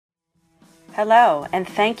Hello, and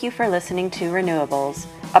thank you for listening to Renewables,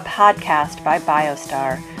 a podcast by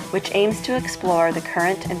BioStar, which aims to explore the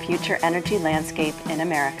current and future energy landscape in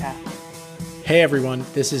America. Hey everyone,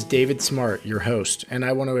 this is David Smart, your host, and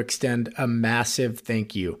I want to extend a massive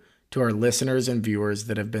thank you to our listeners and viewers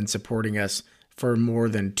that have been supporting us for more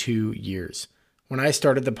than 2 years. When I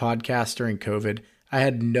started the podcast during COVID, I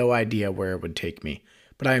had no idea where it would take me,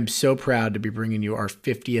 but I am so proud to be bringing you our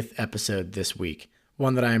 50th episode this week,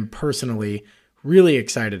 one that I am personally really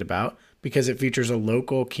excited about because it features a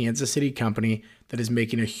local Kansas City company that is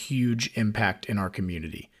making a huge impact in our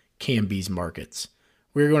community, Canby's Markets.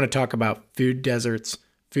 We're going to talk about food deserts,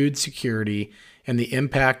 food security, and the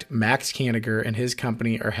impact Max Kaniger and his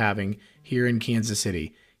company are having here in Kansas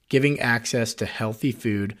City, giving access to healthy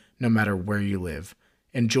food no matter where you live.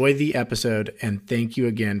 Enjoy the episode, and thank you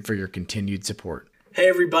again for your continued support. Hey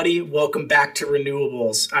everybody, welcome back to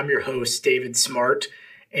Renewables. I'm your host, David Smart,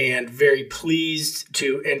 and very pleased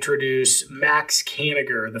to introduce Max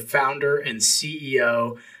Kaniger, the founder and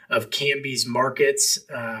CEO of Canby's Markets,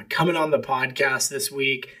 coming on the podcast this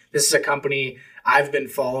week. This is a company I've been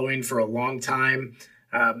following for a long time.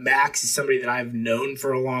 Max is somebody that I've known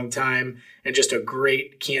for a long time and just a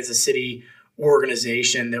great Kansas City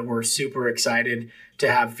organization that we're super excited to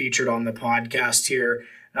have featured on the podcast here.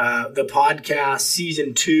 The podcast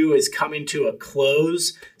season 2 is coming to a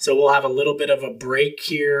close, so we'll have a little bit of a break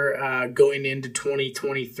here going into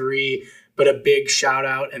 2023, but a big shout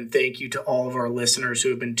out and thank you to all of our listeners who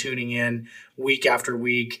have been tuning in week after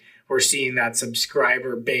week. We're seeing that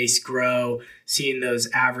subscriber base grow, seeing those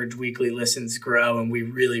average weekly listens grow, and we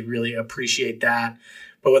really, really appreciate that.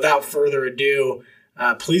 But without further ado,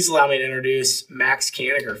 please allow me to introduce Max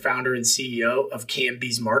Kaniger, founder and CEO of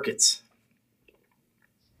Canby's Markets.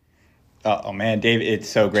 Oh man, Dave, it's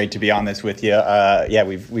so great to be on this with you.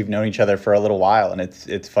 We've known each other for a little while, and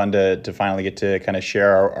it's fun to finally get to kind of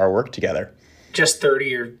share our work together. Just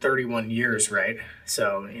 30 or 31 years, right?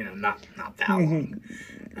 So not that long.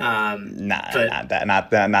 Not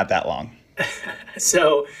that long.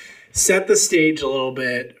 So, set the stage a little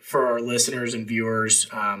bit for our listeners and viewers.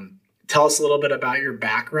 Tell us a little bit about your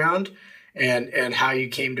background and how you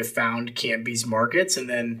came to found Canby's Markets, and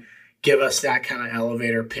then give us that kind of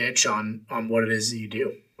elevator pitch on what it is that you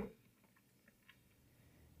do.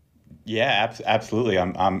 Yeah, absolutely.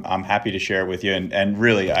 I'm happy to share it with you, and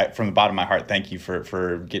really, from the bottom of my heart, thank you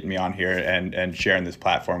for getting me on here and sharing this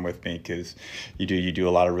platform with me, because you do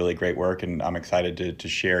a lot of really great work, and I'm excited to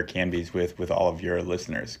share Canby's with all of your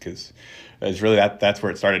listeners, because it's really that's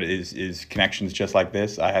where it started, is connections just like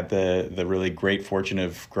this. I had the really great fortune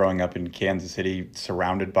of growing up in Kansas City,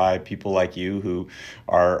 surrounded by people like you who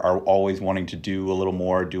are always wanting to do a little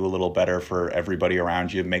more, do a little better for everybody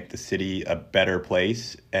around you, make the city a better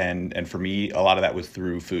place. And for me, a lot of that was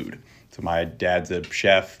through food. So my dad's a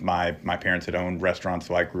chef. My parents had owned restaurants,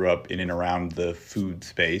 so I grew up in and around the food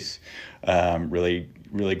space.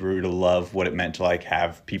 Really grew to love what it meant to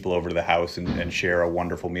have people over to the house and share a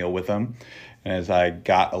wonderful meal with them. And as I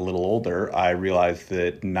got a little older, I realized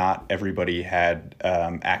that not everybody had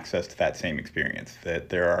access to that same experience, that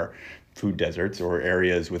there are food deserts or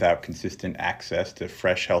areas without consistent access to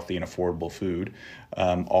fresh, healthy, and affordable food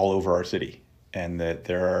all over our city. And that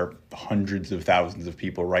there are hundreds of thousands of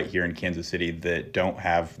people right here in Kansas City that don't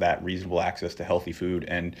have that reasonable access to healthy food,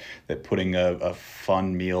 and that putting a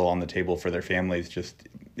fun meal on the table for their families just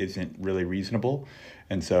isn't really reasonable.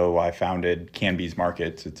 And so I founded Canby's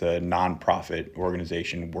Markets. It's a nonprofit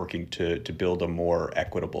organization working to build a more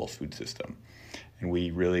equitable food system. And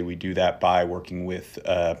we do that by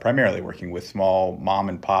primarily working with small mom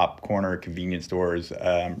and pop corner convenience stores,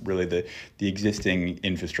 really the existing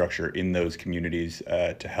infrastructure in those communities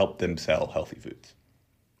to help them sell healthy foods.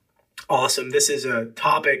 Awesome. This is a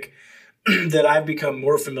topic that I've become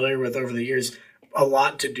more familiar with over the years. A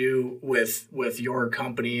lot to do with your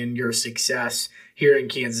company and your success here in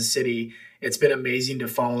Kansas City. It's been amazing to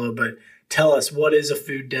follow, but tell us, what is a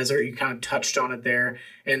food desert? You kind of touched on it there,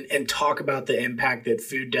 and talk about the impact that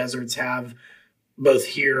food deserts have both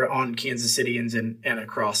here on Kansas Cityans and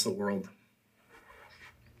across the world.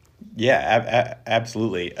 Yeah,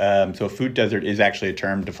 absolutely. So a food desert is actually a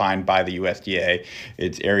term defined by the USDA.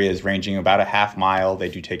 It's areas ranging about a half mile. They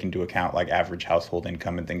do take into account average household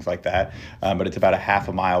income and things like that. But it's about a half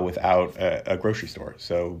a mile without a grocery store.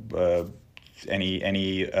 So any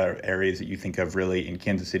areas that you think of really in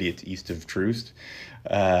Kansas City, it's east of Troost.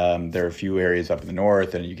 There are a few areas up in the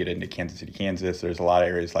north, and you get into Kansas City, Kansas. There's a lot of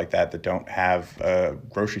areas like that don't have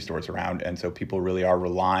grocery stores around, and so people really are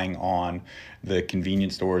relying on the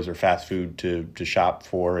convenience stores or fast food to shop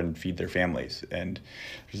for and feed their families. And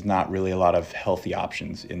there's not really a lot of healthy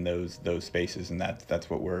options in those spaces, and that's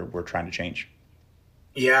what we're trying to change.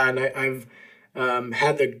 Yeah, and I've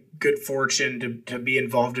had the good fortune to be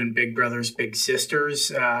involved in Big Brothers Big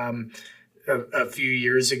Sisters a few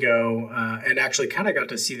years ago, and actually kind of got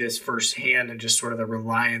to see this firsthand, and just sort of the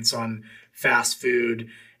reliance on fast food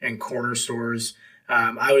and corner stores.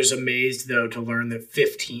 I was amazed, though, to learn that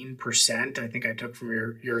 15%, I think I took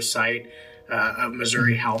from your site, of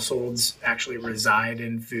Missouri households actually reside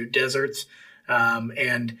in food deserts.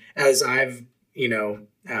 And as I've,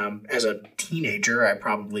 as a teenager, I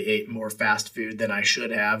probably ate more fast food than I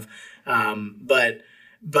should have. But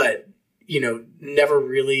never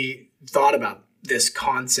really thought about this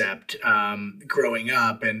concept growing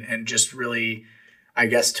up, and just really, I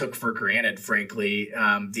guess, took for granted, frankly,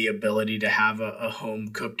 the ability to have a home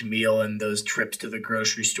cooked meal, and those trips to the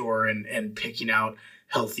grocery store and picking out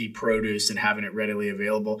healthy produce and having it readily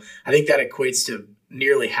available. I think that equates to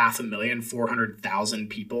nearly 500,000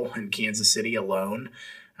 people in Kansas City alone.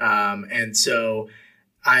 And so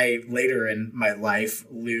I later in my life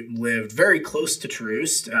lived very close to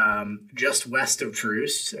Troost, just west of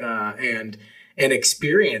Troost, and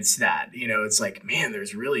experienced that. It's like, man,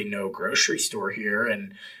 there's really no grocery store here.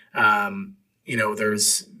 And,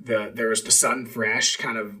 there's the Sun Fresh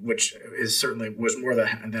kind of, which is certainly was more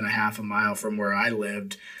than a half a mile from where I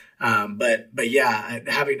lived. But yeah,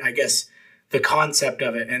 having, I guess, the concept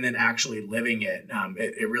of it and then actually living it,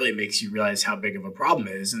 it really makes you realize how big of a problem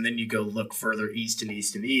it is. And then you go look further east and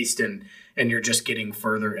east and east, and you're just getting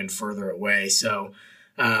further and further away. So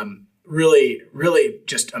really, really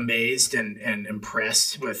just amazed and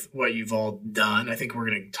impressed with what you've all done. I think we're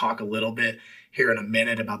going to talk a little bit here in a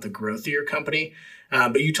minute about the growth of your company.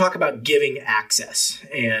 But you talk about giving access.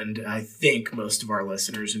 And I think most of our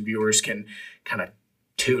listeners and viewers can kind of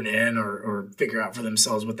tune in or figure out for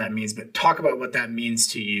themselves what that means. But talk about what that means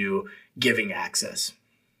to you, giving access.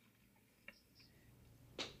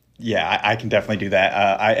 Yeah, I can definitely do that.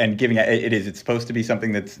 And giving it's supposed to be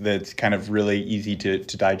something that's kind of really easy to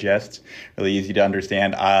digest, really easy to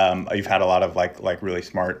understand. You've had a lot of like really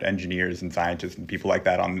smart engineers and scientists and people like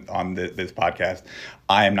that on this podcast.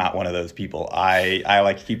 I am not one of those people. I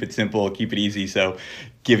like to keep it simple, keep it easy. So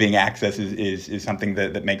giving access is something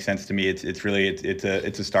that makes sense to me. It's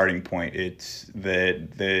a starting point. It's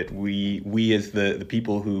that we as the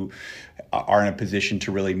people who are in a position to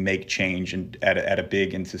really make change and at a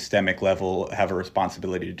big and systemic level have a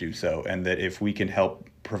responsibility to do so. And that if we can help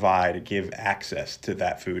give access to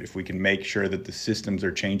that food, if we can make sure that the systems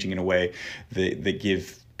are changing in a way that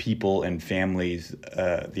give people and families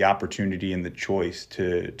the opportunity and the choice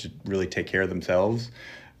to really take care of themselves,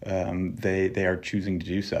 they are choosing to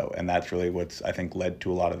do so. And that's really what's, I think, led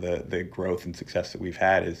to a lot of the growth and success that we've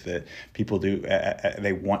had, is that people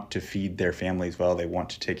they want to feed their families well, they want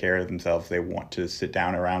to take care of themselves, they want to sit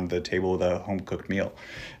down around the table with a home-cooked meal.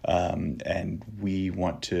 And we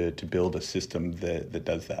want to build a system that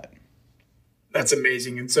does that. That's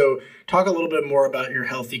amazing. And so talk a little bit more about your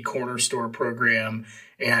Healthy Corner Store program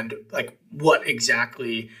and like what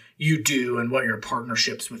exactly you do and what your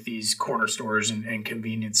partnerships with these corner stores and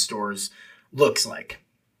convenience stores looks like.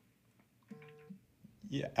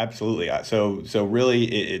 Yeah, absolutely. So really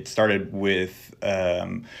it started with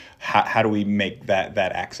how do we make that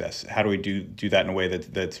access? How do we do that in a way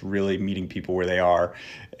that's really meeting people where they are?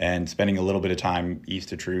 And spending a little bit of time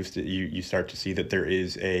east of Troost, you start to see that there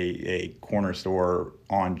is a corner store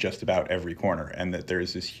on just about every corner, and that there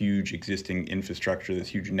is this huge existing infrastructure, this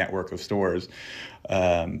huge network of stores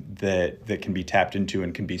that can be tapped into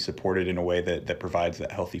and can be supported in a way that provides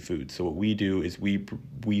that healthy food. So what we do is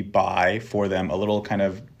we buy for them a little kind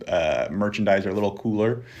of merchandise or a little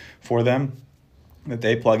cooler for them that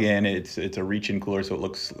they plug in. It's a reach-in cooler, so it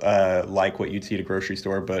looks like what you'd see at a grocery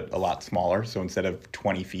store, but a lot smaller. So instead of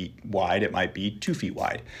 20 feet wide, it might be 2 feet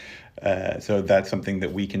wide. So that's something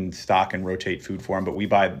that we can stock and rotate food for them, but we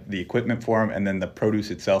buy the equipment for them, and then the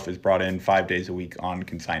produce itself is brought in 5 days a week on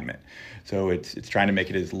consignment. So it's trying to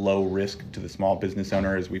make it as low risk to the small business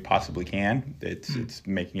owner as we possibly can. It's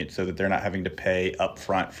making it so that they're not having to pay up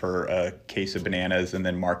front for a case of bananas and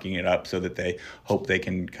then marking it up so that they hope they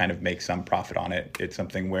can kind of make some profit on it. It's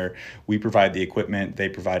something where we provide the equipment, they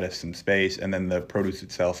provide us some space, and then the produce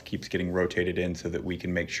itself keeps getting rotated in so that we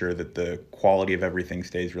can make sure that the quality of everything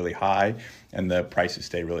stays really high and the prices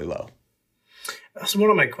stay really low. That's one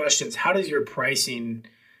of my questions. How does your pricing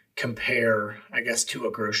compare, I guess, to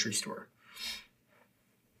a grocery store?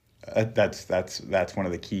 That's one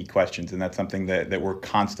of the key questions, and that's something that we're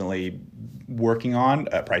constantly working on.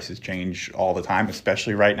 Prices change all the time,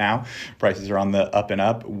 especially right now. Prices are on the up and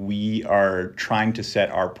up. We are trying to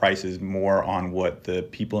set our prices more on what the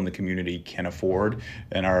people in the community can afford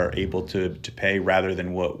and are able to pay, rather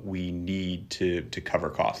than what we need to cover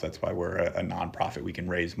costs. That's why we're a nonprofit. We can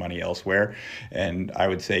raise money elsewhere, and I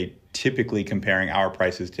would say typically comparing our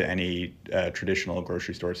prices to any traditional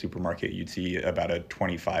grocery store, supermarket, you'd see about a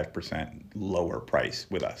 25% lower price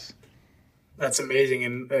with us. That's amazing.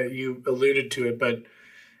 And you alluded to it, but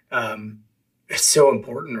it's so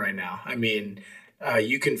important right now. I mean,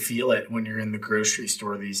 you can feel it when you're in the grocery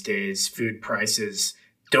store these days. Food prices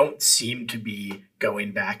don't seem to be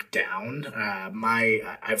going back down.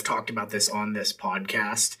 I've talked about this on this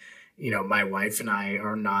podcast. My wife and I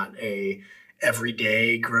are not a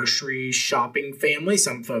everyday grocery shopping family.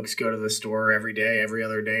 Some folks go to the store every day, every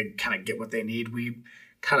other day, kind of get what they need. We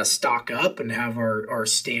kind of stock up and have our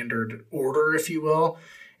standard order, if you will.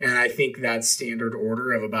 And I think that standard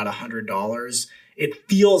order of about $100, it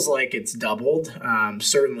feels like it's doubled,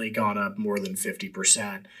 certainly gone up more than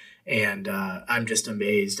 50%. And I'm just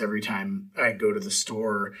amazed every time I go to the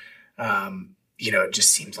store. It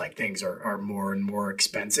just seems like things are more and more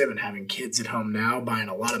expensive, and having kids at home now, buying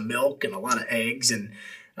a lot of milk and a lot of eggs, and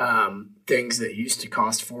things that used to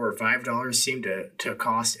cost $4 or $5 seem to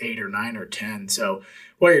cost $8 or $9 or $10. So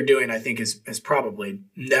what you're doing, I think, has probably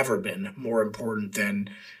never been more important than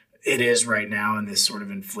it is right now in this sort of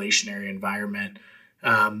inflationary environment.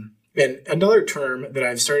 And another term that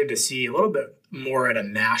I've started to see a little bit more at a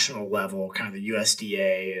national level, kind of the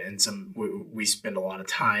USDA, and we spend a lot of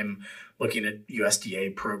time looking at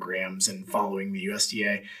USDA programs and following the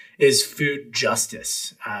USDA, is food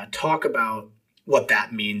justice. Talk about what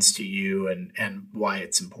that means to you and why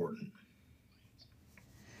it's important.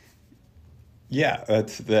 Yeah,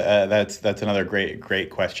 that's another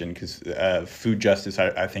great question, because food justice,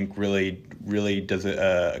 I think, really does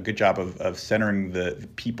a good job of centering the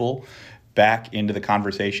people back into the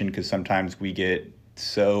conversation, because sometimes we get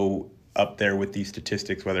so up there with these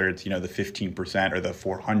statistics, whether it's the 15% or the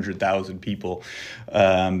 400,000 people,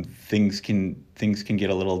 things can get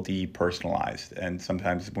a little depersonalized. And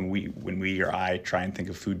sometimes when we or I try and think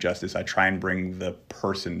of food justice, I try and bring the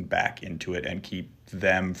person back into it and keep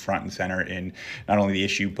them front and center in not only the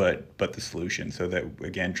issue but the solution, so that,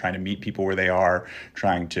 again, trying to meet people where they are,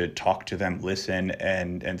 trying to talk to them, listen,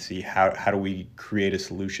 and see how do we create a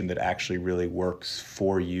solution that actually really works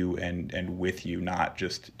for you and with you, not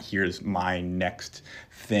just here's my next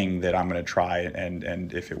thing that I'm going to try,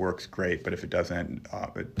 and if it works, great, but if it doesn't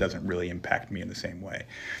really impact me in the same way.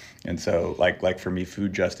 And so, like for me,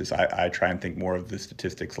 food justice, I try and think more of the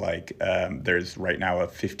statistics, like there's right now a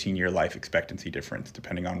 15-year life expectancy difference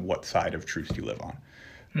depending on what side of truth you live on.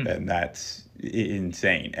 And that's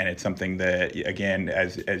insane. And it's something that, again,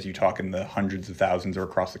 as you talk in the hundreds of thousands or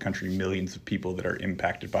across the country, millions of people that are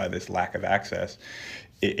impacted by this lack of access,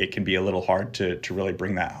 it can be a little hard to really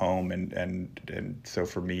bring that home. And so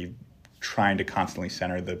for me, trying to constantly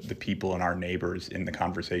center the people and our neighbors in the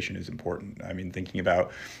conversation is important. I mean, thinking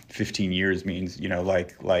about 15 years means,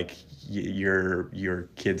 like your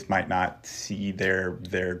kids might not see their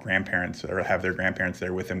grandparents or have their grandparents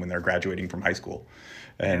there with them when they're graduating from high school,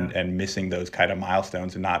 and missing those kind of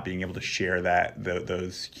milestones and not being able to share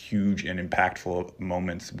those huge and impactful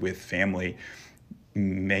moments with family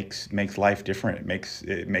makes life different.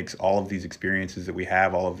 It makes all of these experiences that we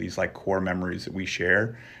have, all of these like core memories that we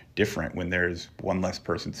share, different when there's one less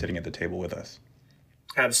person sitting at the table with us.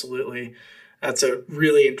 Absolutely. That's a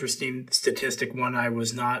really interesting statistic, one I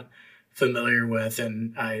was not familiar with,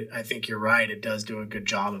 and I think you're right. It does do a good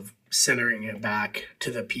job of centering it back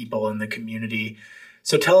to the people in the community.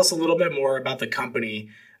 So tell us a little bit more about the company.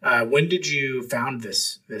 When did you found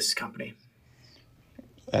this company?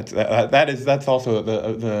 That's also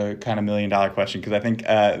the kind of $1 million question, because I think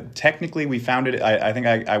technically we founded it. I think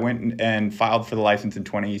I went and filed for the license in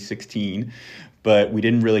 2016, but we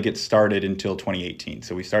didn't really get started until 2018.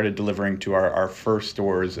 So we started delivering to our first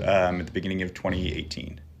stores at the beginning of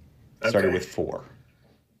 2018. Started with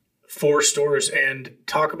 4 stores. And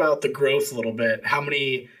talk about the growth a little bit. How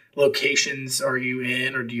many locations are you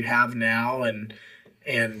in, or do you have now, and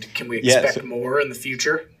can we expect more in the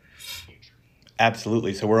future?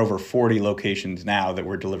 Absolutely. So we're over 40 locations now that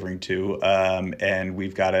we're delivering to, and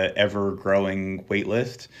we've got an ever-growing wait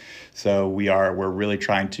list. So we're really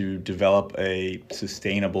trying to develop a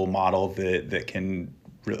sustainable model that can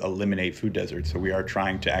eliminate food deserts. So we are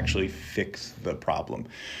trying to actually fix the problem.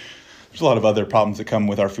 there's a lot of other problems that come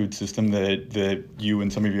with our food system that you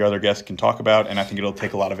and some of your other guests can talk about. And I think it'll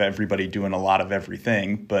take a lot of everybody doing a lot of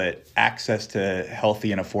everything. But access to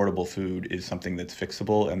healthy and affordable food is something that's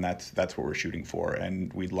fixable, and that's what we're shooting for.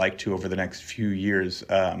 And we'd like to, over the next few years,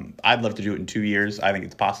 I'd love to do it in 2 years. I think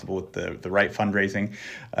it's possible with the right fundraising,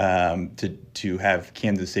 to have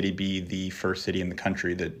Kansas City be the first city in the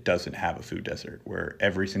country that doesn't have a food desert, where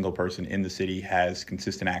every single person in the city has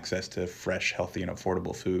consistent access to fresh, healthy, and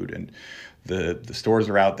affordable food. And the stores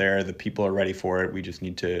are out there, the people are ready for it. We just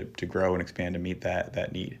need to grow and expand to meet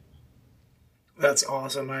that need. That's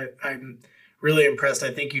awesome. I'm really impressed.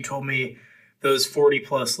 I think you told me those 40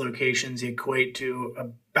 plus locations equate to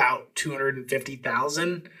about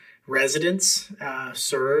 250,000 residents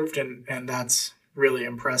served, and that's really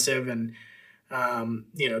impressive. And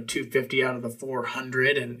 250 out of the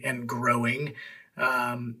 400 and growing.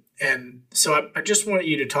 And so I just want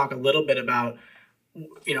you to talk a little bit about,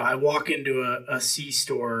 I walk into a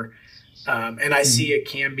C-store and I see a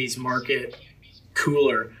Canby's Market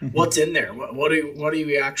cooler. Mm-hmm. What's in there? What are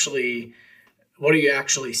you actually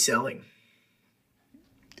selling?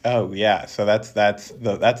 Oh yeah, so that's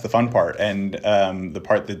the fun part, and the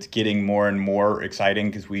part that's getting more and more exciting,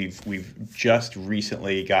 because we've just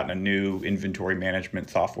recently gotten a new inventory management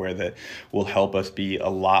software that will help us be a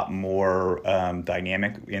lot more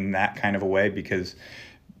dynamic in that kind of a way, because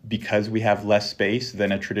we have less space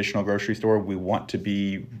than a traditional grocery store. We want to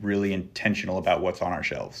be really intentional about what's on our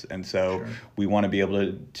shelves. And so sure. We want to be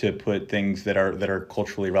able to put things that are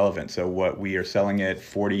culturally relevant. So what we are selling at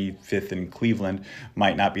 45th and Cleveland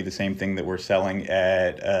might not be the same thing that we're selling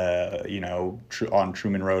at, on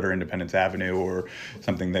Truman Road or Independence Avenue, or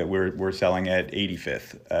something that we're selling at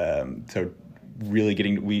 85th. So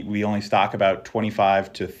really we only stock about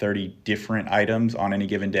 25 to 30 different items on any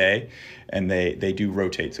given day, and they do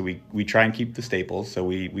rotate. So we try and keep the staples. So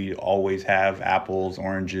we always have apples,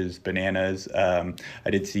 oranges, bananas. I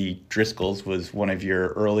did see Driscoll's was one of your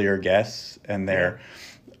earlier guests, and they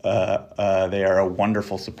are a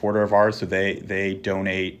wonderful supporter of ours. So they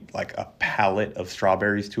donate like a pallet of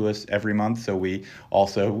strawberries to us every month. So we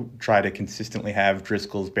also try to consistently have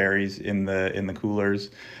Driscoll's berries in the coolers.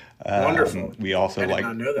 Wonderful. We also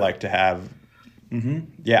like to have,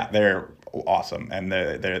 they're awesome, and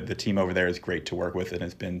the team over there is great to work with and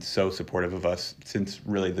has been so supportive of us since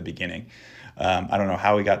really the beginning. I don't know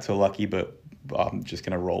how we got so lucky, but I'm just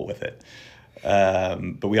gonna roll with it.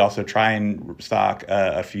 But we also try and stock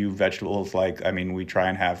a few vegetables. We try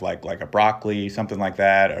and have like a broccoli, something like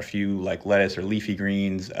that, a few like lettuce or leafy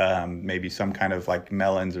greens, maybe some kind of like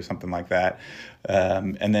melons or something like that.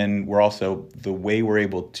 And then we're also, the way we're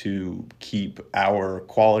able to keep our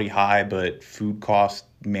quality high but food cost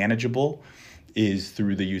manageable is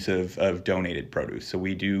through the use of donated produce. So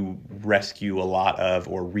we do rescue a lot of,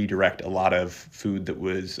 or redirect a lot of food that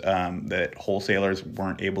was that wholesalers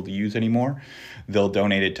weren't able to use anymore. They'll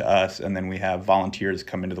donate it to us, and then we have volunteers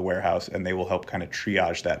come into the warehouse and they will help kind of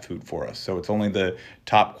triage that food for us. So it's only the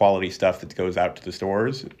top quality stuff that goes out to the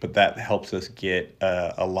stores, but that helps us get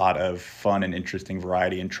a lot of fun and interesting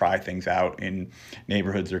variety and try things out in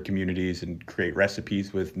neighborhoods or communities and create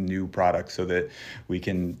recipes with new products so that we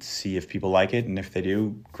can see if people like it. And if they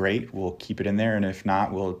do, great, we'll keep it in there. And if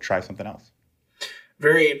not, we'll try something else.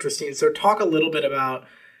 Very interesting. So talk a little bit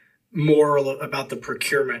more about the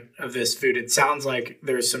procurement of this food. It sounds like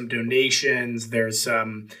there's some donations, there's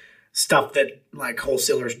some stuff that like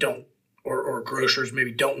wholesalers don't, or grocers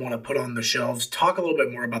maybe don't want to put on the shelves. Talk a little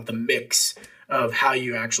bit more about the mix of how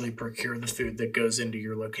you actually procure the food that goes into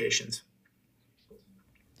your locations.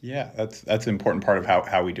 Yeah, that's an important part of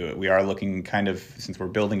how we do it. We are looking kind of, since we're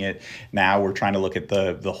building it now, we're trying to look at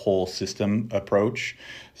the whole system approach.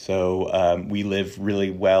 So we live really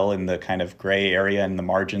well in the kind of gray area and the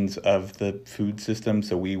margins of the food system.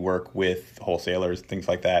 So we work with wholesalers, things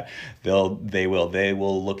like that. They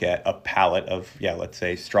will look at a pallet of, let's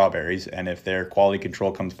say strawberries. And if their quality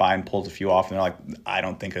control comes by and pulls a few off and they're like, I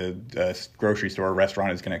don't think a grocery store or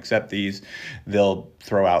restaurant is going to accept these, they'll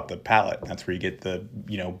throw out the pallet. That's where you get the,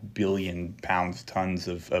 billion pounds, tons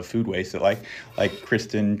of food waste that like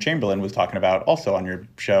Kristen Chamberlain was talking about also on your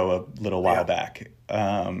show a little while back.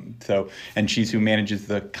 And she's who manages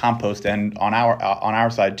the compost end on our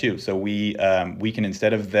side too. So we can,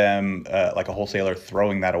 instead of them like a wholesaler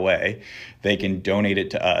throwing that away, they can donate it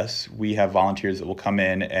to us. We have volunteers that will come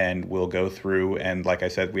in and we'll go through, and like I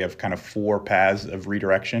said, we have kind of 4 paths of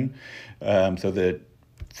redirection. So the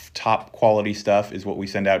top quality stuff is what we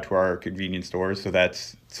send out to our convenience stores. So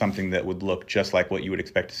that's something that would look just like what you would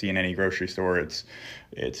expect to see in any grocery store. It's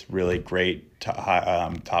really great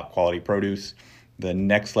top quality produce. The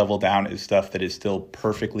next level down is stuff that is still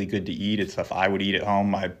perfectly good to eat. It's stuff I would eat at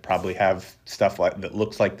home. I probably have stuff that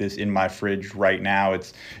looks like this in my fridge right now.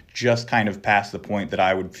 It's just kind of past the point that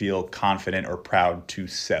I would feel confident or proud to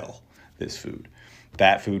sell this food.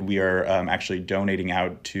 That food we are actually donating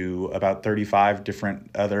out to about 35 different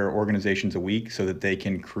other organizations a week so that they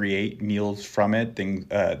can create meals from it.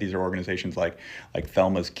 These are organizations like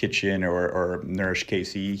Thelma's Kitchen or Nourish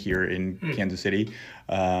KC here in Kansas City.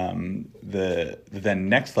 The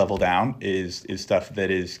next level down is stuff that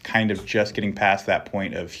is kind of just getting past that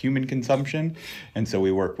point of human consumption. And so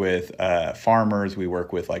we work with farmers, we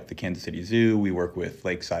work with like the Kansas City Zoo, we work with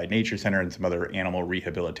Lakeside Nature Center and some other animal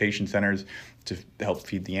rehabilitation centers to help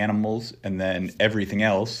feed the animals. And then everything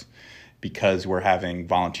else, because we're having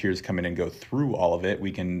volunteers come in and go through all of it,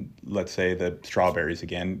 we can, let's say the strawberries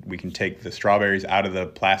again, we can take the strawberries out of the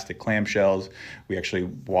plastic clamshells. We actually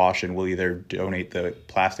wash, and we'll either donate the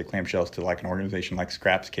plastic clamshells to like an organization like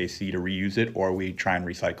Scraps KC to reuse it, or we try and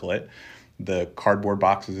recycle it. The cardboard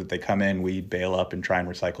boxes that they come in, we bale up and try and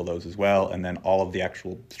recycle those as well. And then all of the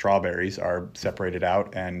actual strawberries are separated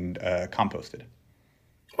out and composted.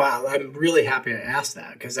 Wow, I'm really happy I asked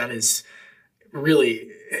that, because that is really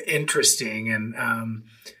interesting. And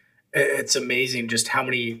it's amazing just how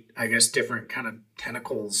many, I guess, different kind of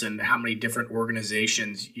tentacles and how many different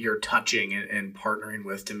organizations you're touching and partnering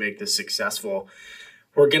with to make this successful.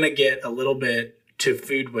 We're going to get a little bit to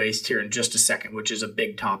food waste here in just a second, which is a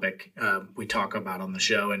big topic we talk about on the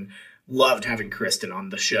show, and loved having Kristen on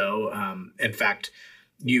the show. In fact,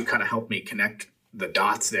 you kind of helped me connect the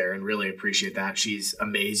dots there, and really appreciate that. She's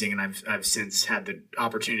amazing, and I've since had the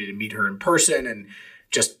opportunity to meet her in person and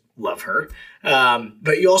just love her.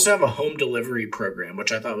 But you also have a home delivery program,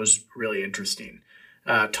 which I thought was really interesting.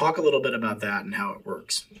 Talk a little bit about that and how it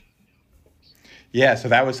works. Yeah, so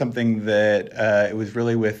that was something that it was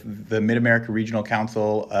really with the Mid-America Regional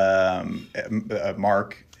Council,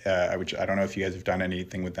 Mark, which I don't know if you guys have done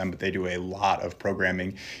anything with them, but they do a lot of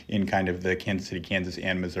programming in kind of the Kansas City, Kansas,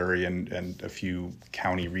 and Missouri and a few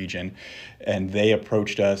county region. And they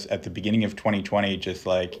approached us at the beginning of 2020, just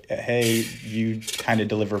like, hey, you kind of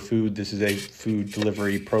deliver food. This is a food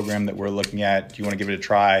delivery program that we're looking at. Do you want to give it a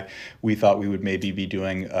try? We thought we would maybe be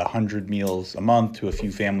doing 100 meals a month to a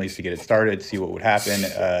few families to get it started, see what would happen.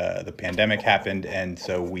 The pandemic happened, and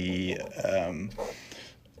so we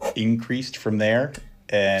increased from there.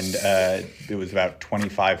 And it was about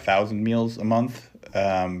 25,000 meals a month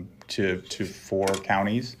to 4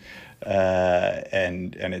 counties.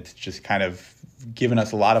 And it's just kind of given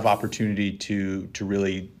us a lot of opportunity to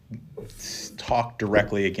really talk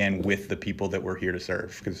directly again with the people that we're here to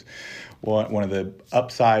serve. Because one of the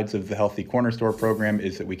upsides of the Healthy Corner Store program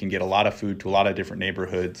is that we can get a lot of food to a lot of different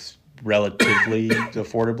neighborhoods relatively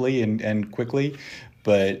affordably and quickly,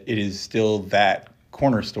 but it is still that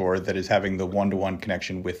corner store that is having the one-to-one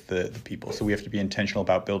connection with the people. So we have to be intentional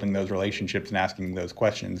about building those relationships and asking those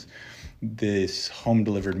questions. This home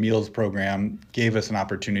delivered meals program gave us an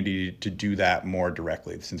opportunity to do that more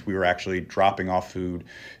directly. Since we were actually dropping off food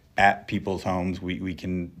at people's homes, we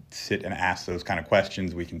can sit and ask those kind of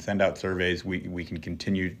questions. We can send out surveys. We can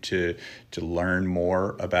continue to learn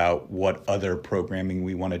more about what other programming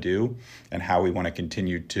we want to do and how we want to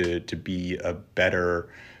continue to be a better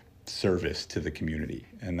service to the community.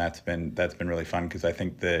 And that's been really fun, because I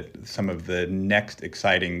think that some of the next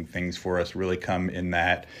exciting things for us really come in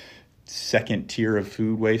that second tier of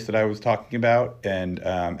food waste that I was talking about, and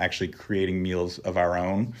actually creating meals of our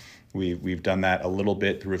own. We've done that a little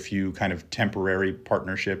bit through a few kind of temporary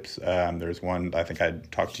partnerships. There's one I think I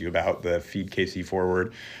talked to you about, the Feed KC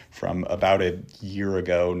Forward, from about a year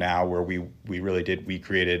ago now, where we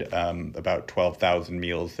created about 12,000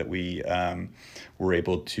 meals that we were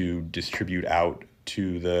able to distribute out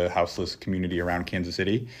to the houseless community around Kansas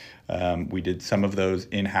City. We did some of those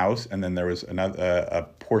in-house, and then there was a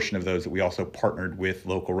portion of those that we also partnered with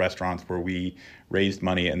local restaurants, where we raised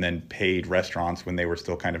money and then paid restaurants when they were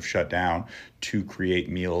still kind of shut down to create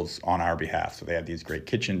meals on our behalf. So they had these great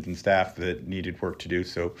kitchens and staff that needed work to do.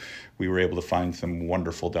 So we were able to find some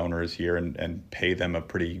wonderful donors here and pay them a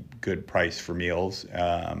pretty good price for meals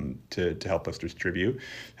to help us distribute,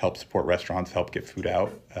 help support restaurants, help get food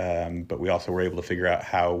out. But we also were able to figure out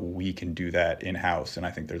how we can do that in-house. And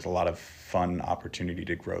I think there's a lot of fun opportunity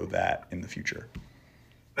to grow that in the future.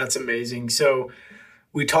 That's amazing. So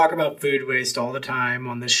we talk about food waste all the time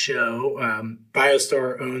on this show.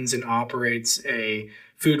 BioStar owns and operates a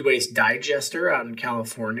food waste digester out in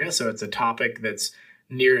California. So it's a topic that's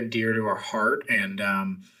near and dear to our heart. And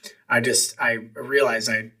I realize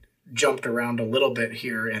I jumped around a little bit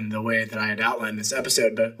here in the way that I had outlined this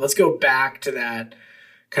episode, but let's go back to that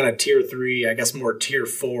kind of tier 3, I guess more tier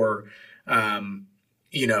 4,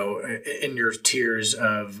 you know, in your tiers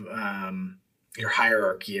of your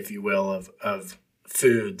hierarchy, if you will, of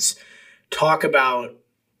foods. Talk about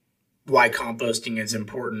why composting is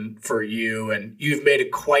important for you. And you've made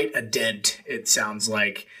quite a dent, it sounds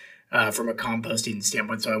like, from a composting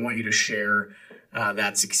standpoint. So I want you to share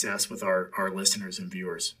that success with our listeners and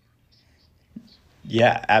viewers.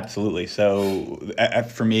 Yeah, absolutely. So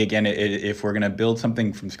for me, again, if we're going to build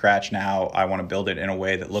something from scratch now, I want to build it in a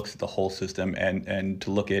way that looks at the whole system and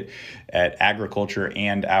to look at agriculture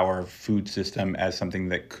and our food system as something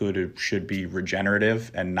that should be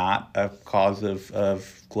regenerative and not a cause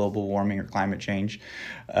of global warming or climate change.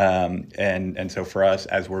 And so for us,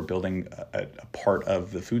 as we're building a part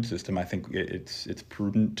of the food system, I think it's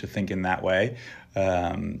prudent to think in that way.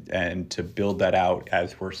 And to build that out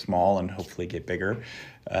as we're small and hopefully get bigger.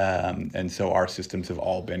 And so our systems have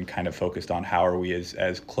all been kind of focused on how are we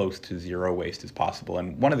as close to zero waste as possible.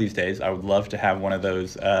 And one of these days, I would love to have one of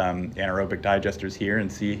those anaerobic digesters here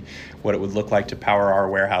and see what it would look like to power our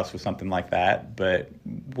warehouse with something like that. But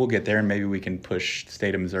we'll get there, and maybe we can push the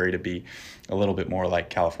state of Missouri to be a little bit more like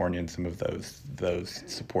California in some of those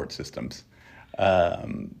support systems.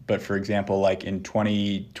 But for example, like in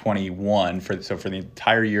 2021, for the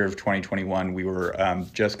entire year of 2021, we were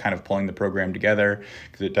just kind of pulling the program together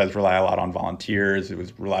because it does rely a lot on volunteers. It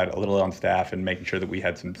was relied a little on staff and making sure that we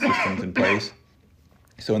had some systems in place.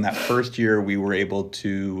 So in that first year, we were able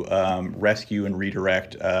to rescue and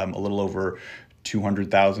redirect a little over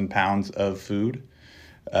 200,000 pounds of food.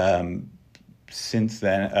 Since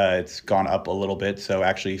then, it's gone up a little bit. So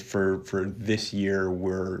actually for this year,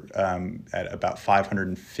 we're at about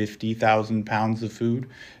 550,000 pounds of food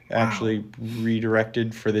actually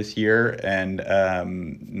redirected for this year. And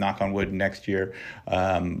knock on wood, next year,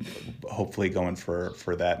 hopefully going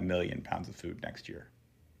for that 1 million pounds of food next year.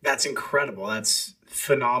 That's incredible. That's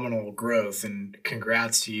phenomenal growth, and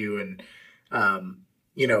congrats to you. And,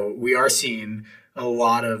 you know, we are seeing a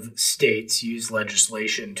lot of states use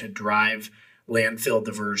legislation to drive landfill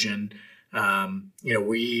diversion. You know,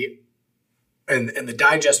 we in the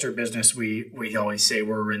digester business, we always say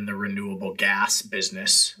we're in the renewable gas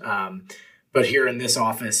business. But here in this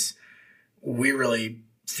office, we really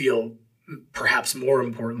feel, perhaps more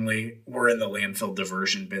importantly, we're in the landfill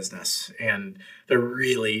diversion business. And there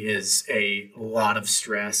really is a lot of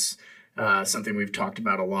stress, something we've talked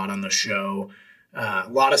about a lot on the show. A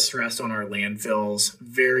lot of stress on our landfills,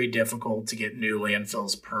 very difficult to get new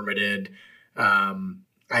landfills permitted.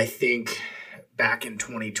 I think back in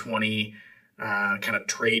 2020, kind of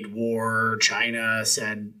trade war, China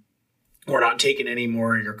said, we're not taking any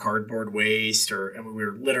more of your cardboard waste, and we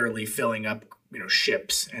were literally filling up, you know,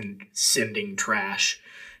 ships and sending trash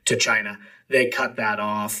to China. They cut that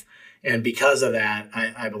off. And because of that,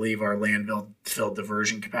 I believe our landfill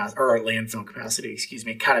diversion capacity, or our landfill capacity,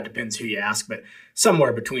 kind of depends who you ask, but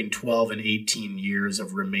somewhere between 12 and 18 years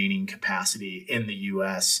of remaining capacity in the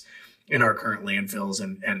U.S. in our current landfills.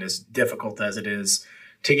 And as difficult as it is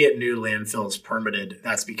to get new landfills permitted,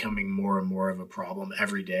 that's becoming more and more of a problem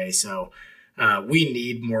every day. So we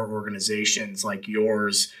need more organizations like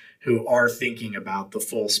yours who are thinking about the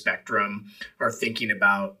full spectrum, are thinking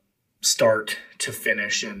about start to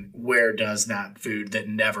finish, and where does that food that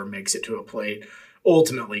never makes it to a plate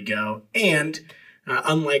ultimately go. And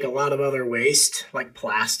unlike a lot of other waste like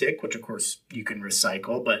plastic, which of course you can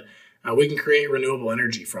recycle, but we can create renewable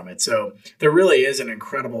energy from it. So there really is an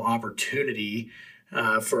incredible opportunity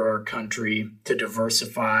for our country to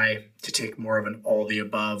diversify, to take more of an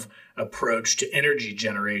all-the-above approach to energy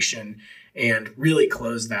generation and really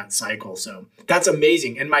close that cycle. So that's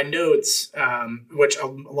amazing. In my notes, which a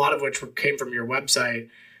lot of which came from your website,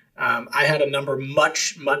 I had a number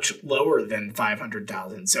much, much lower than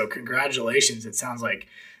 500,000. So congratulations. It sounds like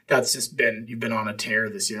you've been on a tear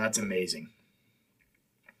this year. That's amazing.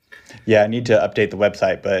 Yeah, I need to update the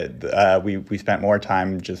website, but we spent more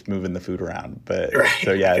time just moving the food around. But right.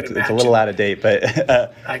 So yeah, it's a little out of date, but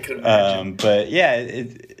I can imagine. But yeah,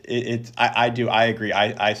 I agree.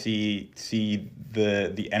 I see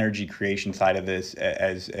the energy creation side of this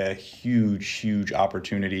as a huge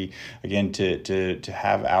opportunity, again, to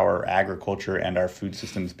have our agriculture and our food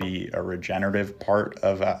systems be a regenerative part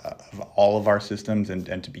of all of our systems,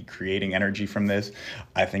 and to be creating energy from this,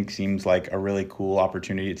 I think seems like a really cool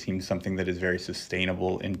opportunity. It seems something that is very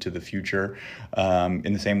sustainable into the future,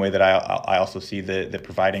 in the same way that I also see that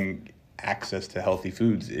providing access to healthy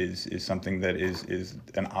foods is something that is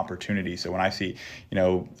an opportunity. So when I see,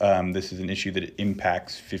 this is an issue that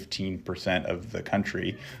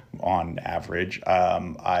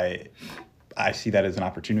I see that as an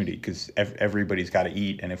opportunity because everybody's got to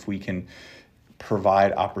eat. And if we can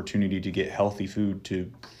provide opportunity to get healthy food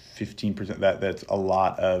to 15%, that's a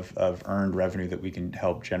lot of earned revenue that we can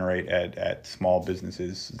help generate at small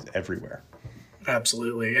businesses everywhere.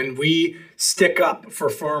 Absolutely. And we stick up for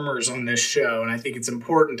farmers on this show. And I think it's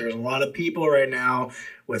important. There's a lot of people right now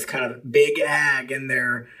with kind of big ag in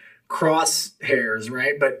their crosshairs,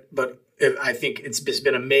 right? But I think it's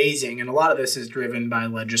been amazing. And a lot of this is driven by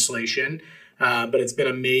legislation. But it's been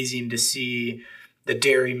amazing to see the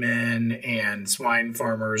dairymen and swine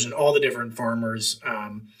farmers and all the different farmers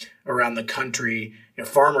around the country.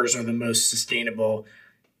 Farmers are the most sustainable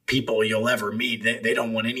people you'll ever meet. They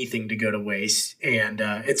don't want anything to go to waste. And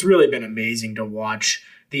it's really been amazing to watch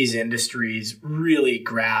these industries really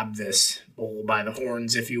grab this bull by the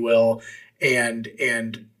horns, if you will. And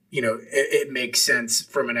it makes sense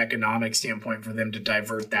from an economic standpoint for them to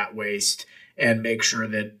divert that waste and make sure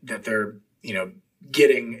that they're,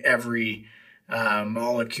 getting every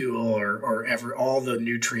molecule or all the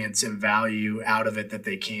nutrients and value out of it that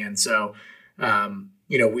they can. So,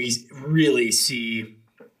 we really see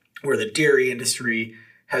where the dairy industry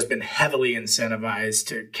has been heavily incentivized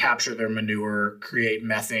to capture their manure, create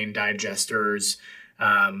methane digesters.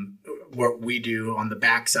 What we do on the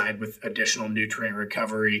backside with additional nutrient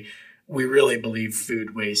recovery, we really believe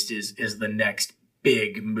food waste is the next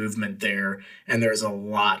big movement there. And there's a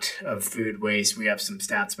lot of food waste. We have some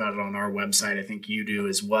stats about it on our website. I think you do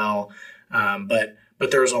as well. But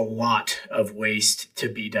there's a lot of waste to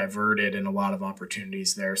be diverted and a lot of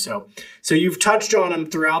opportunities there. So you've touched on them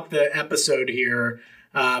throughout the episode here,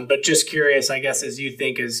 but just curious, I guess, as you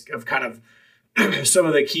think of kind of some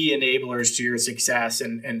of the key enablers to your success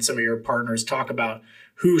and some of your partners, talk about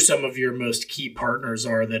who some of your most key partners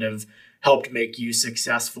are that have helped make you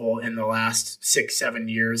successful in the last 6-7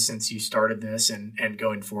 years since you started this and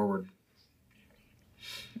going forward.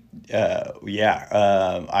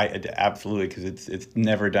 I absolutely, because it's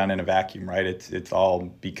never done in a vacuum, right? It's all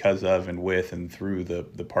because of and with and through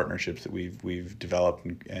the partnerships that we've developed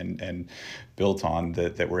and built on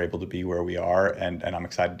that we're able to be where we are, and I'm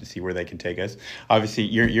excited to see where they can take us. Obviously,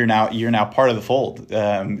 you're now part of the fold.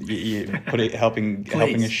 Helping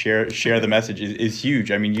us share the message is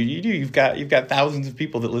huge. I mean, you've got thousands of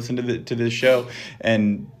people that listen to this show,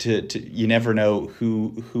 and to you never know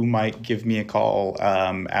who might give me a call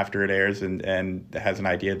after it airs and has an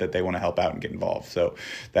idea that they want to help out and get involved. So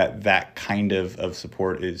that kind of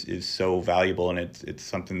support is so valuable, and it's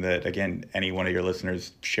something that, again, any one of your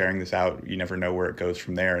listeners sharing this out, you never know where it goes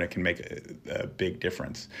from there, and it can make a big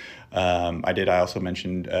difference. I also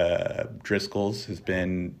mentioned Driscoll's has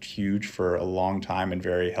been huge for a long time and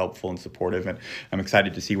very helpful and supportive, and I'm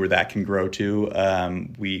excited to see where that can grow too.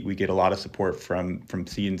 We get a lot of support from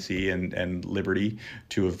C&C and Liberty,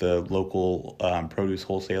 two of the local produce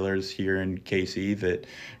wholesalers here in KC that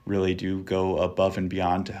really do go above and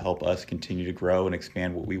beyond to help us continue to grow and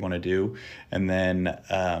expand what we want to do. And then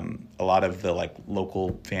a lot of the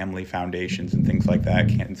local family foundations and things like that.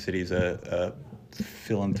 Canton City's a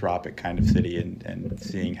philanthropic kind of city, and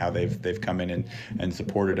seeing how they've come in and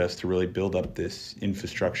supported us to really build up this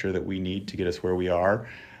infrastructure that we need to get us where we are.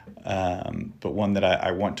 But one that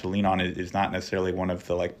I want to lean on is not necessarily one of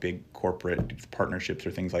the big corporate partnerships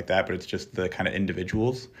or things like that, but it's just the kind of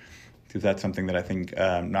individuals, because that's something that I think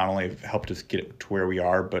not only have helped us get to where we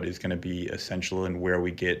are, but is going to be essential in where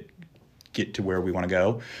we get to where we want to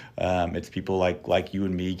go. It's people like you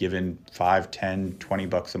and me giving $5, $10,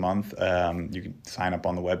 $20 a month. You can sign up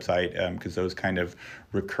on the website because those kind of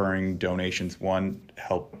recurring donations, one,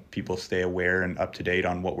 help people stay aware and up to date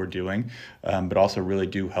on what we're doing, but also really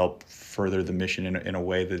do help further the mission in a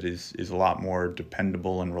way that is a lot more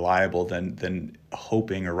dependable and reliable than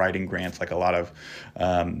hoping or writing grants like a lot of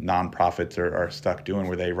nonprofits are stuck doing,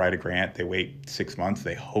 where they write a grant, they wait 6 months,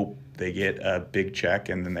 they hope they get a big check,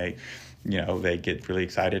 and then they get really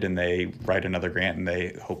excited and they write another grant and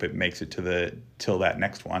they hope it makes it till that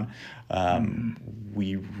next one.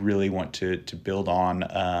 We really want to build on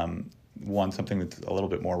something that's a little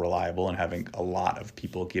bit more reliable and having a lot of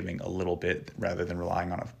people giving a little bit rather than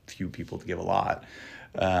relying on a few people to give a lot.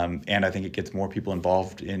 And I think it gets more people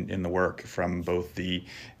involved in the work, from both the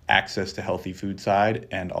access to healthy food side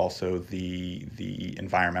and also the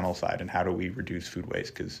environmental side, and how do we reduce food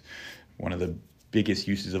waste, because one of the biggest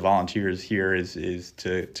uses of volunteers here is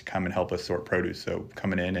to come and help us sort produce. So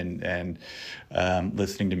coming in and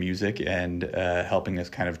listening to music and helping us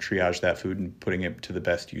kind of triage that food and putting it to the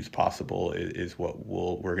best use possible is what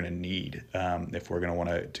we're going to need if we're going to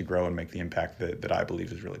want to grow and make the impact that I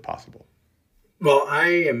believe is really possible. Well,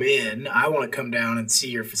 I want to come down and see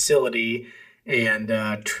your facility and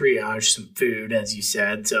triage some food, as you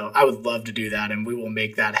said. So I would love to do that, and we will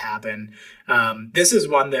make that happen. This is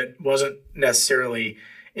one that wasn't necessarily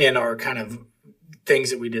in our kind of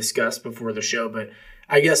things that we discussed before the show, but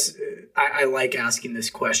I guess I like asking this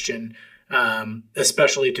question,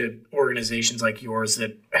 especially to organizations like yours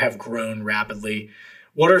that have grown rapidly.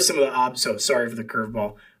 What are some of the so sorry for the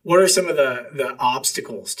curveball. What are some of the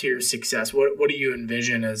obstacles to your success? What do you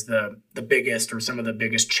envision as the biggest or some of the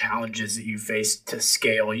biggest challenges that you face to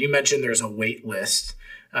scale? You mentioned there's a wait list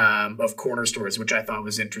of corner stores, which I thought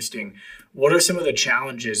was interesting. What are some of the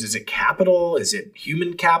challenges? Is it capital? Is it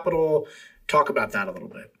human capital? Talk about that a little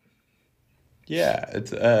bit. Yeah,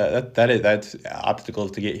 it's that's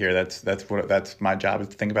obstacles to get here. That's my job, is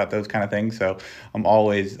to think about those kind of things. So I'm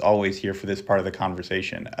always here for this part of the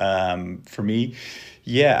conversation. For me,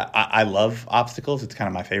 yeah, I love obstacles. It's kind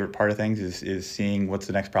of my favorite part of things is seeing what's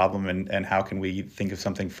the next problem and how can we think of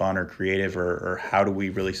something fun or creative or how do we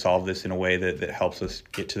really solve this in a way that helps us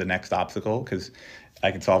get to the next obstacle, because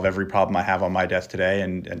I can solve every problem I have on my desk today,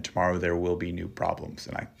 and tomorrow there will be new problems,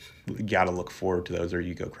 and I got to look forward to those, or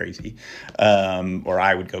you go crazy, or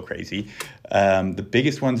I would go crazy. The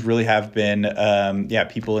biggest ones really have been,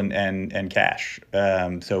 people and cash.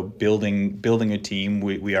 So building a team.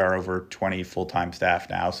 We are over 20 full-time staff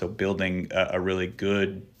now, so building a really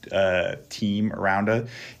good team around us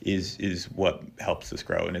is what helps us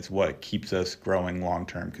grow, and it's what keeps us growing long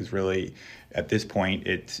term, because really at this point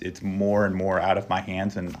it's more and more out of my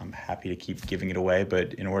hands, and I'm happy to keep giving it away,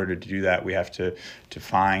 but in order to do that we have to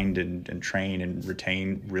find and train and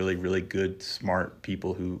retain really, really good, smart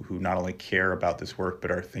people who not only care about this work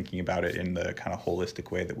but are thinking about it in the kind of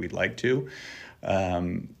holistic way that we'd like to.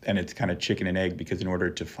 And it's kind of chicken and egg, because in order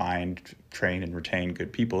to find, train, and retain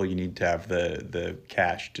good people, you need to have the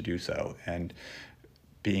cash to do so. And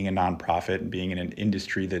being a nonprofit and being in an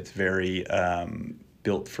industry that's very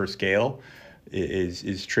built for scale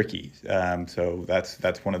is tricky. So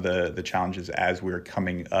that's one of the challenges as we're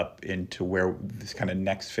coming up into where this kind of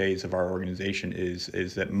next phase of our organization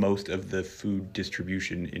is that most of the food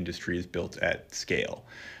distribution industry is built at scale.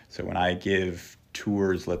 So when I give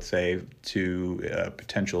tours, let's say, to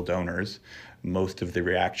potential donors, most of the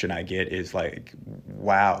reaction I get is like,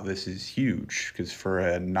 wow, this is huge, because for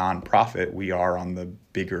a nonprofit, we are on the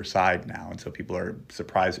bigger side now. And so people are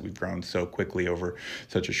surprised that we've grown so quickly over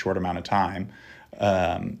such a short amount of time.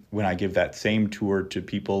 When I give that same tour to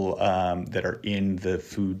people that are in the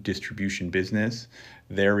food distribution business,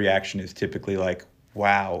 their reaction is typically like,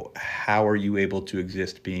 wow, how are you able to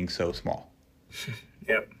exist being so small?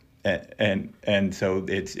 Yep. And so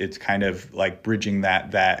it's kind of like bridging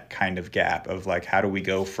that kind of gap of like, how do we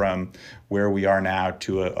go from where we are now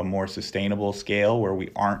to a more sustainable scale where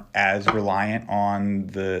we aren't as reliant on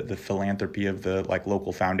the philanthropy of the like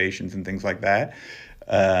local foundations and things like that.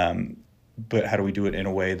 But how do we do it in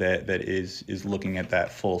a way that is looking at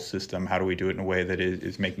that full system? How do we do it in a way that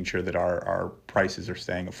is making sure that our prices are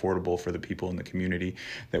staying affordable for the people in the community,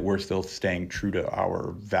 that we're still staying true to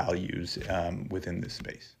our values within this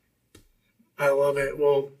space? I love it.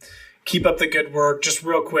 Well, keep up the good work. Just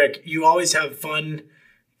real quick, you always have fun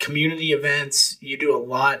community events. You do a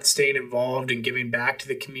lot staying involved and giving back to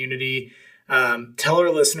the community. Tell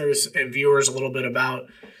our listeners and viewers a little bit about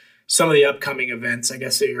some of the upcoming events, I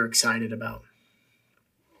guess, that you're excited about.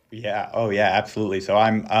 Yeah. Oh, yeah. Absolutely. So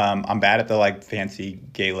I'm bad at the like fancy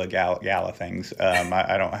gala things.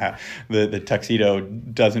 I don't have the tuxedo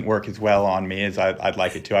doesn't work as well on me as I'd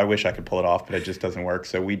like it to. I wish I could pull it off, but it just doesn't work.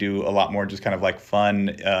 So we do a lot more just kind of like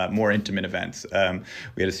fun, more intimate events.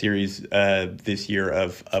 We had a series this year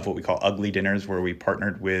of what we call Ugly Dinners, where we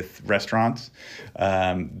partnered with restaurants.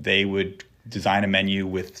 They would design a menu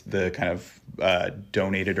with the kind of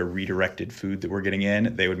donated or redirected food that we're getting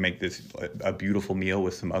in. They would make this a beautiful meal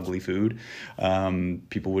with some ugly food.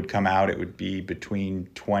 People would come out. It would be between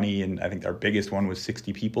 20 and I think our biggest one was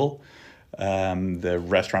 60 people. The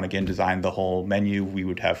restaurant, again, designed the whole menu. We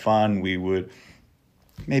would have fun. We would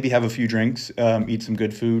maybe have a few drinks, eat some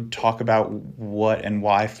good food, talk about what and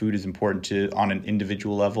why food is important to on an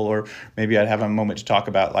individual level, or maybe I'd have a moment to talk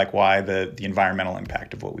about like why the environmental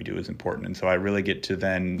impact of what we do is important. And so I really get to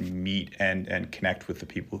then meet and connect with the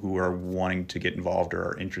people who are wanting to get involved or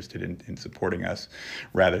are interested in supporting us,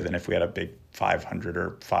 rather than if we had a big 500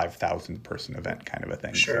 or 5,000 person event kind of a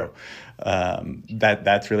thing. Sure. So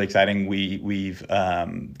that's really exciting. We've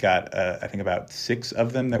got I think about 6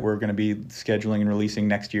 of them that we're going to be scheduling and releasing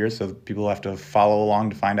next year. So people have to follow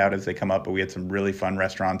along to find out as they come up. But we had some really fun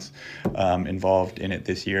restaurants involved in it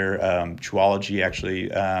this year. Chuology actually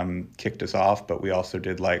kicked us off, but we also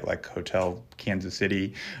did like Hotel Kansas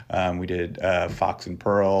City. We did Fox and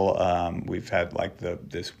Pearl. We've had like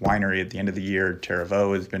this winery at the end of the year.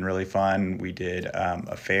 Terravaux has been really fun. We did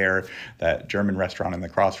a fair, that German restaurant in the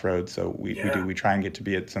Crossroads. So we try and get to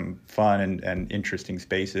be at some fun and interesting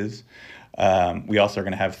spaces. We also are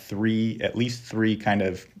going to have at least three kind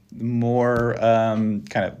of more kind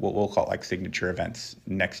of what we'll call like signature events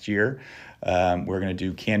next year. We're going to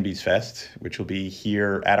do Canby's Fest, which will be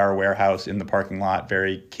here at our warehouse in the parking lot,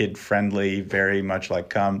 very kid friendly, very much like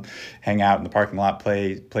come hang out in the parking lot,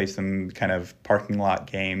 play some kind of parking lot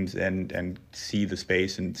games and see the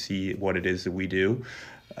space and see what it is that we do.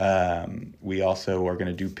 We also are going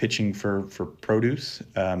to do pitching for produce.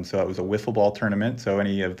 So it was a wiffle ball tournament. So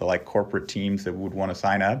any of the like corporate teams that would want to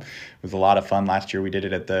sign up, it was a lot of fun. Last year we did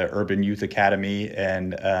it at the Urban Youth Academy,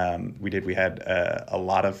 and we had a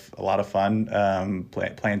lot of fun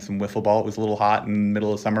playing some wiffle ball. It was a little hot in the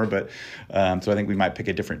middle of summer, but so I think we might pick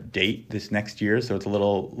a different date this next year, so it's a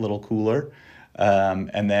little cooler.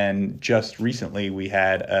 And then just recently we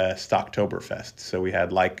had a Stocktoberfest. So we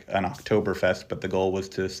had like an Oktoberfest, but the goal was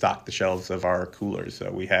to stock the shelves of our coolers. So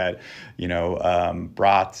we had,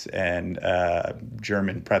 brats and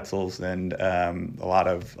German pretzels, and a lot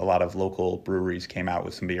of local breweries came out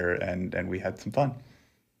with some beer, and we had some fun.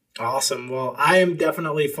 Awesome. Well, I am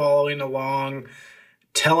definitely following along.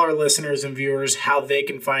 Tell our listeners and viewers how they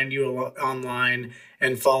can find you online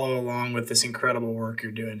and follow along with this incredible work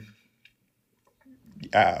you're doing.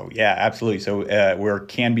 Yeah, absolutely. So we're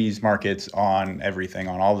Canby's Markets on everything,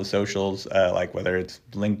 on all the socials, like whether it's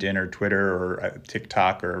LinkedIn or Twitter or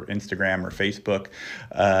TikTok or Instagram or Facebook.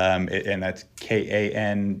 And that's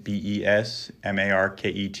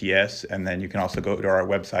KANBESMARKETS. And then you can also go to our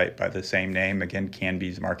website by the same name, again,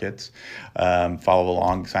 Canby's Markets. Follow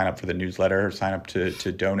along, sign up for the newsletter, sign up to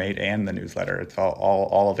donate and the newsletter. It's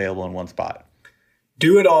all available in one spot.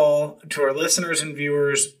 Do it all. To our listeners and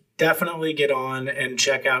viewers, definitely get on and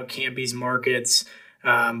check out Canby's Markets.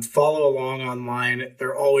 Follow along online.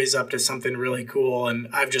 They're always up to something really cool, and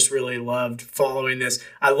I've just really loved following this.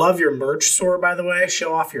 I love your merch store, by the way.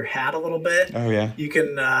 Show off your hat a little bit. Oh, yeah. You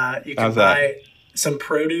can buy some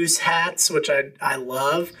produce hats, which I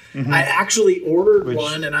love. Mm-hmm. I actually ordered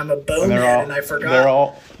one, and I'm a bonehead, and I forgot. They're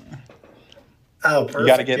all... Oh, perfect. You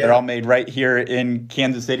got to get, they're all made right here in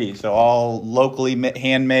Kansas City. So all locally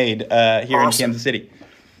handmade here in Kansas City.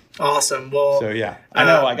 Awesome. Well, so yeah, I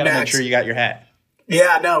know. I got to make sure you got your hat.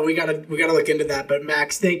 Yeah, no, we gotta look into that. But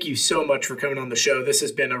Max, thank you so much for coming on the show. This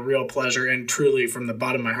has been a real pleasure, and truly from the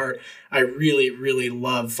bottom of my heart, I really, really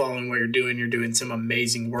love following what you're doing. You're doing some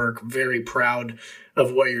amazing work. Very proud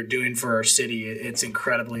of what you're doing for our city. It's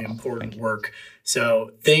incredibly important work.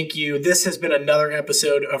 So thank you. This has been another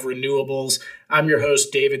episode of Renewables. I'm your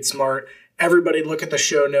host, David Smart. Everybody look at the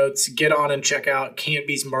show notes, get on and check out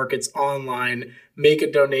Canby's Markets online, make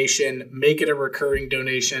a donation, make it a recurring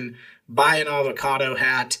donation, buy an avocado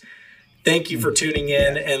hat. Thank you for tuning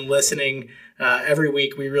in and listening every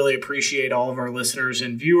week. We really appreciate all of our listeners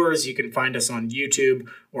and viewers. You can find us on YouTube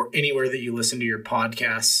or anywhere that you listen to your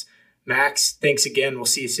podcasts. Max, thanks again. We'll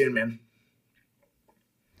see you soon, man.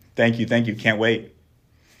 Thank you. Can't wait.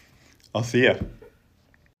 I'll see you.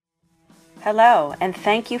 Hello, and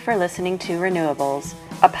thank you for listening to Renewables,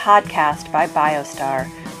 a podcast by BioStar,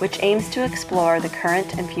 which aims to explore the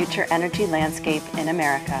current and future energy landscape in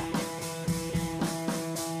America.